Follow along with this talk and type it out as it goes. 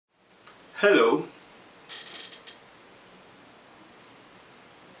Hello.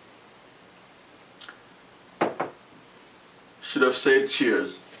 Should have said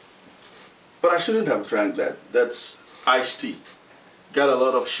cheers. But I shouldn't have drank that. That's iced tea. Got a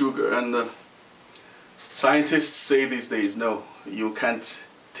lot of sugar, and scientists say these days, no, you can't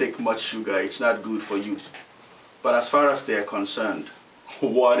take much sugar. It's not good for you. But as far as they're concerned,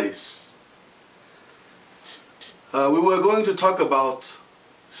 what is? We were going to talk about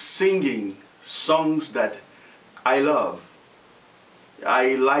singing songs that I love.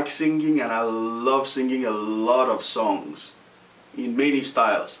 I like singing, and I love singing a lot of songs in many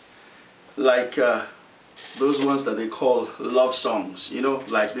styles, like those ones that they call love songs, you know,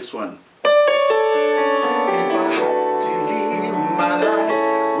 like this one. If I had to live my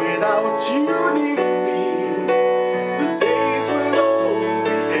life without you near me, the days will all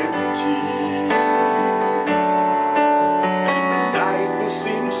be empty, and the night will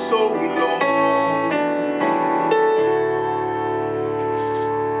seem so long.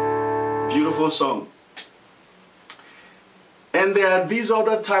 Beautiful song. And there are these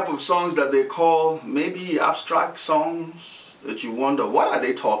other type of songs that they call maybe abstract songs that you wonder, what are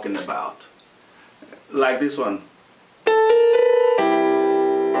they talking about? Like this one.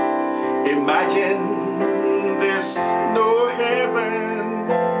 Imagine there's no heaven.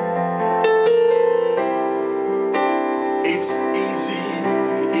 It's easy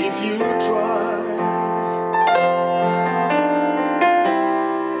if you try.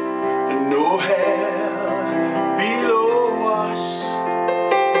 No hell below us,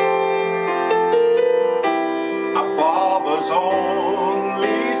 above us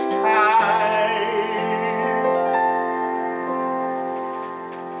only skies.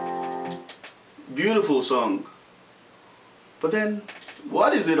 Beautiful song. But then,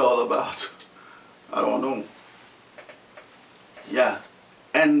 what is it all about? I don't know. Yeah.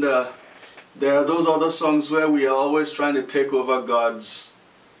 And there are those other songs where we are always trying to take over God's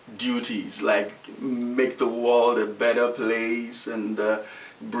duties, like make the world a better place and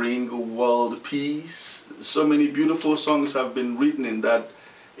bring world peace. So many beautiful songs have been written in that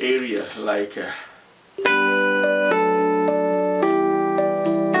area, like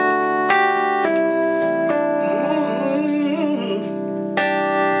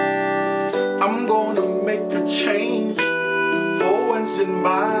I'm gonna make a change for once in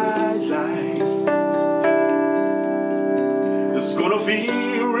my life. It's gonna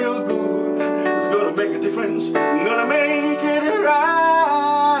feel real good. It's gonna make a difference. I'm gonna make it right.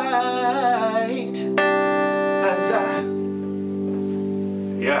 As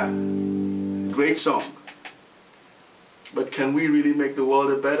yeah, great song. But can we really make the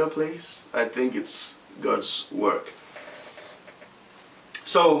world a better place? I think it's God's work.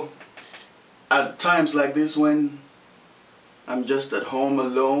 So, at times like this, when I'm just at home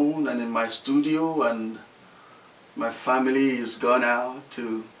alone and in my studio, and my family is gone out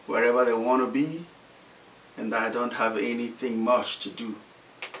to wherever they want to be, and I don't have anything much to do,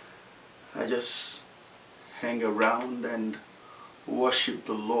 I just hang around and worship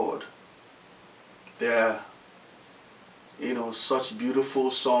the Lord. There are, you know, such beautiful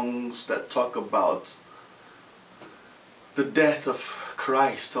songs that talk about the death of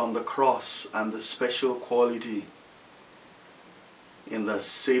Christ on the cross and the special quality in the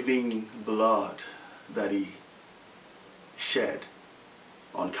saving blood that He shed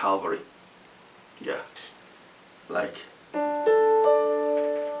on Calvary. Yeah, like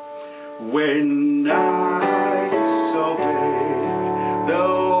when I survey the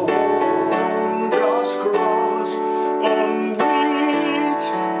wondrous cross on which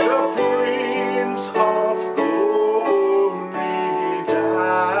the Prince of Glory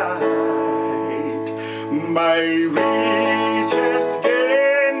died, my richest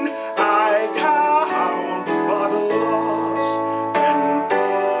gain I count but loss, and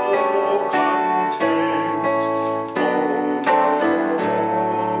all contempt, oh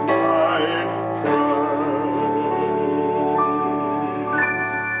my pride.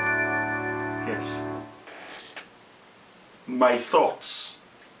 Yes, my thoughts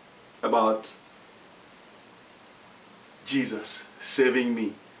about Jesus saving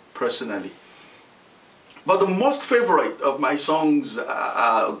me personally. But the most favorite of my songs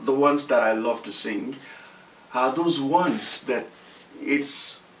are the ones that I love to sing, are those ones that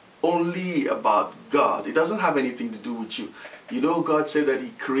it's only about God. It doesn't have anything to do with you. You know, God said that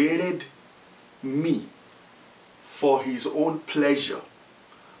He created me for His own pleasure.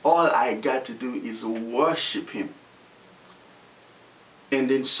 All I got to do is worship Him.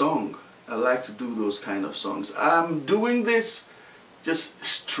 And in song, I like to do those kind of songs. I'm doing this just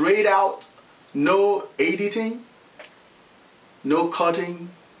straight out, no editing, no cutting,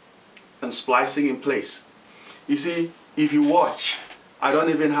 and splicing in place. You see, if you watch, I don't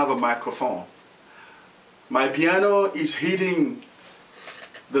even have a microphone. My piano is hitting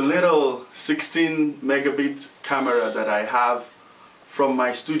the little 16 megabit camera that I have from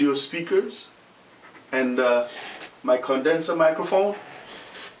my studio speakers, and my condenser microphone,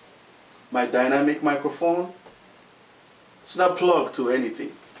 my dynamic microphone. It's not plugged to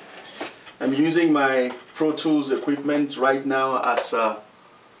anything. I'm using my Pro Tools equipment right now as a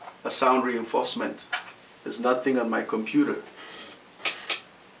sound reinforcement. There's nothing on my computer.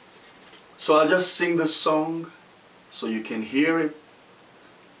 So I'll just sing this song so you can hear it,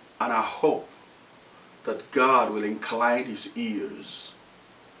 and I hope that God will incline His ears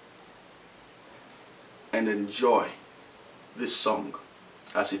and enjoy this song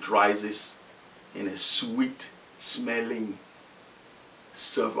as it rises in a sweet smelling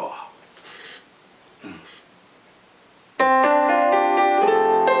savor.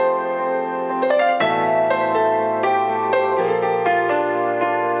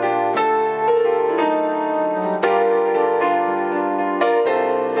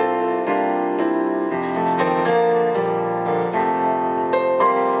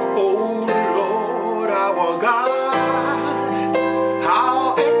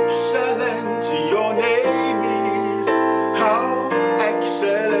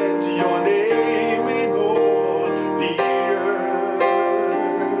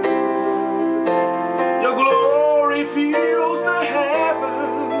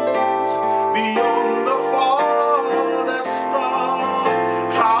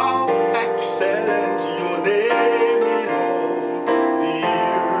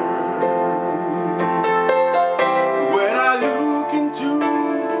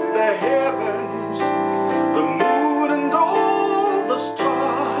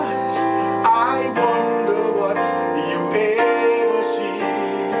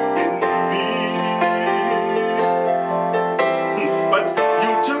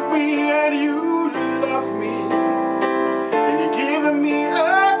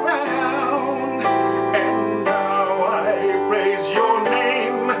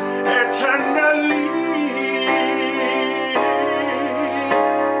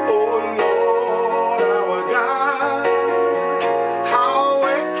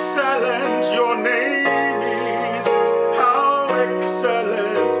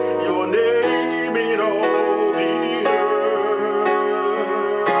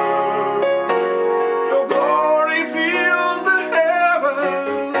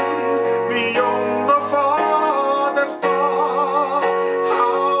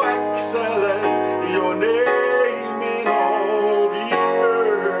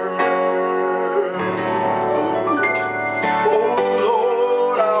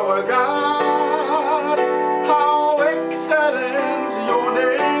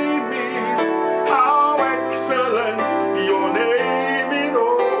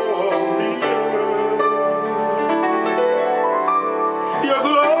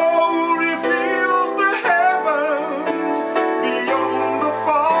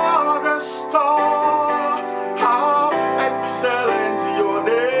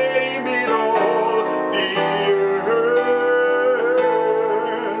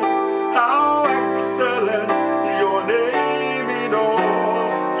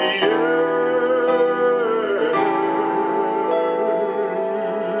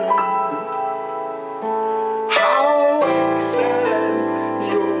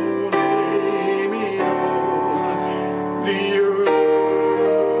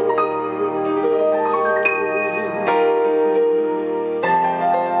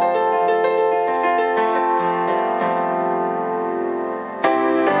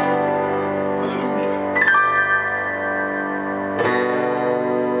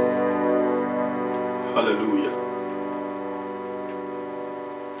 Hallelujah.